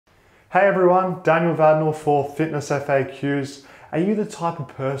Hey everyone, Daniel Vadnal for Fitness FAQs. Are you the type of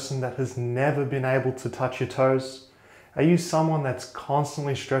person that has never been able to touch your toes? Are you someone that's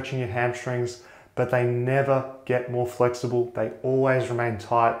constantly stretching your hamstrings, but they never get more flexible? They always remain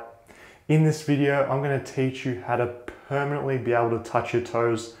tight. In this video, I'm going to teach you how to permanently be able to touch your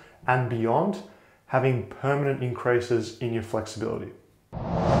toes and beyond, having permanent increases in your flexibility.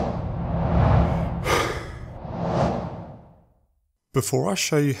 Before I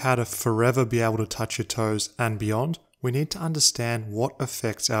show you how to forever be able to touch your toes and beyond, we need to understand what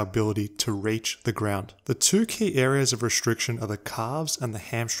affects our ability to reach the ground. The two key areas of restriction are the calves and the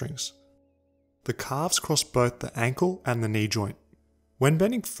hamstrings. The calves cross both the ankle and the knee joint. When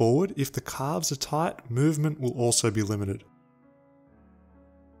bending forward, if the calves are tight, movement will also be limited.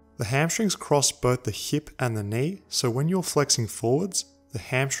 The hamstrings cross both the hip and the knee, so when you're flexing forwards, the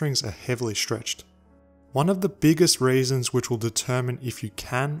hamstrings are heavily stretched. One of the biggest reasons which will determine if you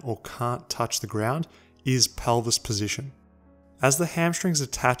can or can't touch the ground is pelvis position. As the hamstrings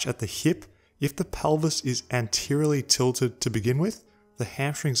attach at the hip, if the pelvis is anteriorly tilted to begin with, the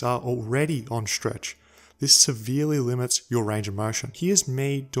hamstrings are already on stretch. This severely limits your range of motion. Here's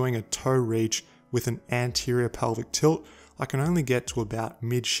me doing a toe reach with an anterior pelvic tilt. I can only get to about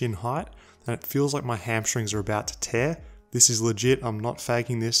mid-shin height and it feels like my hamstrings are about to tear. This is legit, I'm not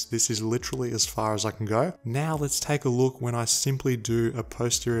faking this. This is literally as far as I can go. Now let's take a look when I simply do a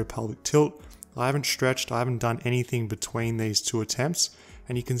posterior pelvic tilt. I haven't stretched, I haven't done anything between these two attempts,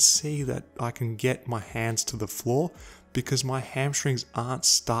 and you can see that I can get my hands to the floor because my hamstrings aren't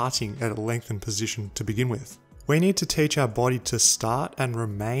starting at a lengthened position to begin with. We need to teach our body to start and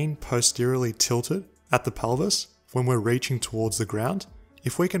remain posteriorly tilted at the pelvis when we're reaching towards the ground.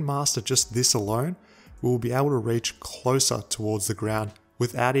 If we can master just this alone, we will be able to reach closer towards the ground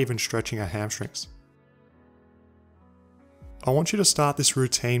without even stretching our hamstrings. I want you to start this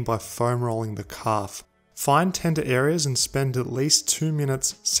routine by foam rolling the calf. Find tender areas and spend at least 2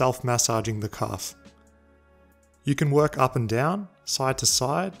 minutes self-massaging the calf. You can work up and down, side to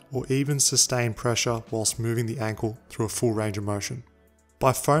side, or even sustain pressure whilst moving the ankle through a full range of motion.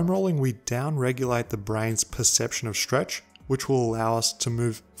 By foam rolling, we down-regulate the brain's perception of stretch, which will allow us to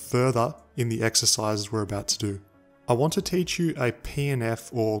move further in the exercises we're about to do. I want to teach you a PNF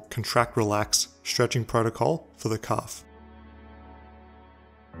or contract relax stretching protocol for the calf.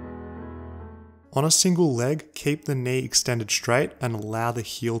 On a single leg, keep the knee extended straight and allow the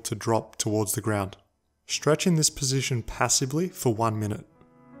heel to drop towards the ground. Stretch in this position passively for 1 minute.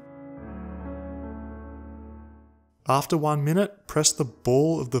 After 1 minute, press the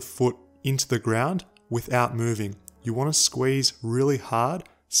ball of the foot into the ground without moving. You want to squeeze really hard,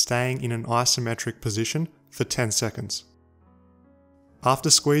 staying in an isometric position for 10 seconds. After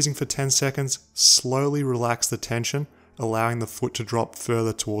squeezing for 10 seconds, slowly relax the tension, allowing the foot to drop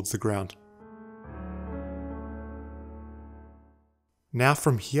further towards the ground. Now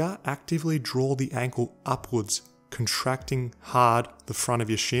from here, actively draw the ankle upwards, contracting hard the front of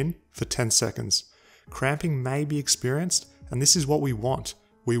your shin for 10 seconds. Cramping may be experienced, and this is what we want.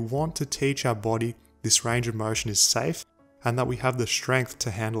 We want to teach our body this range of motion is safe and that we have the strength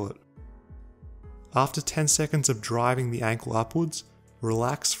to handle it. After 10 seconds of driving the ankle upwards,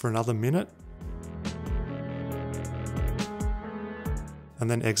 relax for another minute and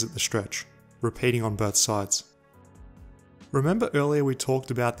then exit the stretch, repeating on both sides. Remember earlier we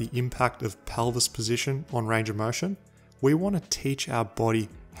talked about the impact of pelvis position on range of motion? We want to teach our body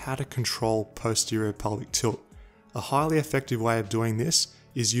how to control posterior pelvic tilt. A highly effective way of doing this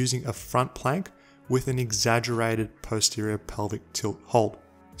is using a front plank with an exaggerated posterior pelvic tilt hold.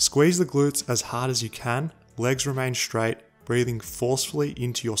 Squeeze the glutes as hard as you can, legs remain straight, breathing forcefully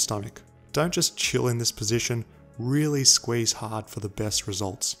into your stomach. Don't just chill in this position, really squeeze hard for the best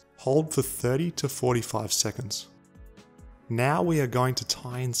results. Hold for 30 to 45 seconds. Now we are going to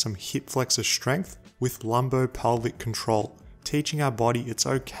tie in some hip flexor strength with lumbopelvic control, teaching our body it's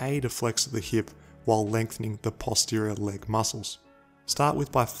okay to flex at the hip while lengthening the posterior leg muscles.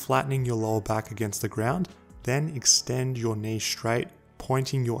 Start by flattening your lower back against the ground, then extend your knee straight,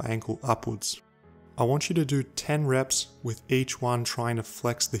 pointing your ankle upwards. I want you to do 10 reps with each one trying to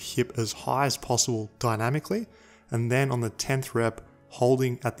flex the hip as high as possible dynamically, and then on the 10th rep,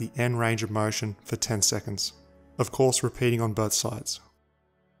 holding at the end range of motion for 10 seconds. Of course, repeating on both sides.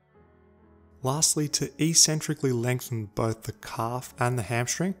 Lastly, to eccentrically lengthen both the calf and the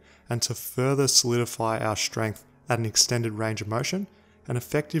hamstring, and to further solidify our strength at an extended range of motion, an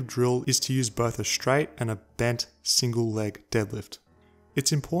effective drill is to use both a straight and a bent single leg deadlift.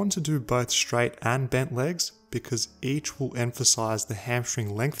 It's important to do both straight and bent legs because each will emphasize the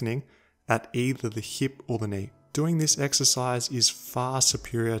hamstring lengthening at either the hip or the knee. Doing this exercise is far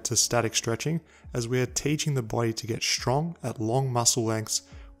superior to static stretching, as we are teaching the body to get strong at long muscle lengths,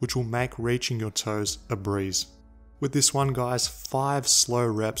 which will make reaching your toes a breeze. With this one, guys, 5 slow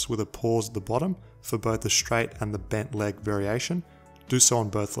reps with a pause at the bottom for both the straight and the bent leg variation. Do so on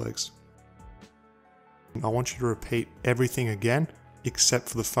both legs. I want you to repeat everything again, except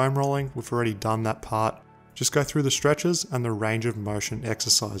for the foam rolling. We've already done that part. Just go through the stretches and the range of motion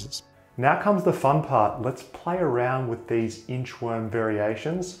exercises. Now comes the fun part. Let's play around with these inchworm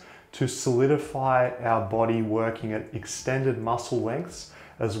variations to solidify our body working at extended muscle lengths,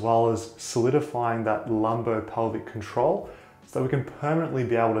 as well as solidifying that lumbo-pelvic control so that we can permanently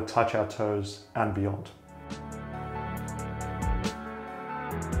be able to touch our toes and beyond.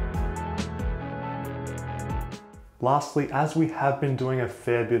 Lastly, as we have been doing a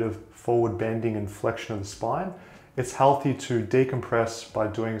fair bit of forward bending and flexion of the spine, it's healthy to decompress by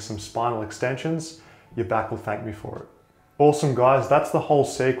doing some spinal extensions. Your back will thank me for it. Awesome, guys, that's the whole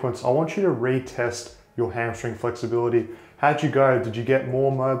sequence. I want you to retest your hamstring flexibility. How'd you go? Did you get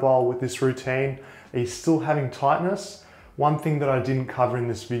more mobile with this routine? Are you still having tightness? One thing that I didn't cover in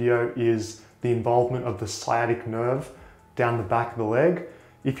this video is the involvement of the sciatic nerve down the back of the leg.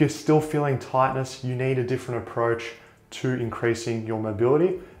 If you're still feeling tightness, you need a different approach to increasing your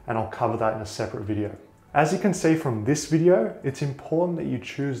mobility, and I'll cover that in a separate video. As you can see from this video, it's important that you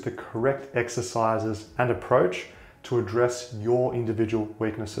choose the correct exercises and approach to address your individual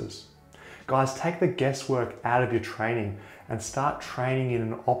weaknesses. Guys, take the guesswork out of your training and start training in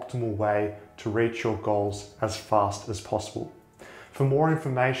an optimal way to reach your goals as fast as possible. For more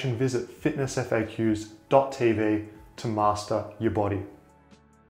information, visit fitnessfaqs.tv to master your body.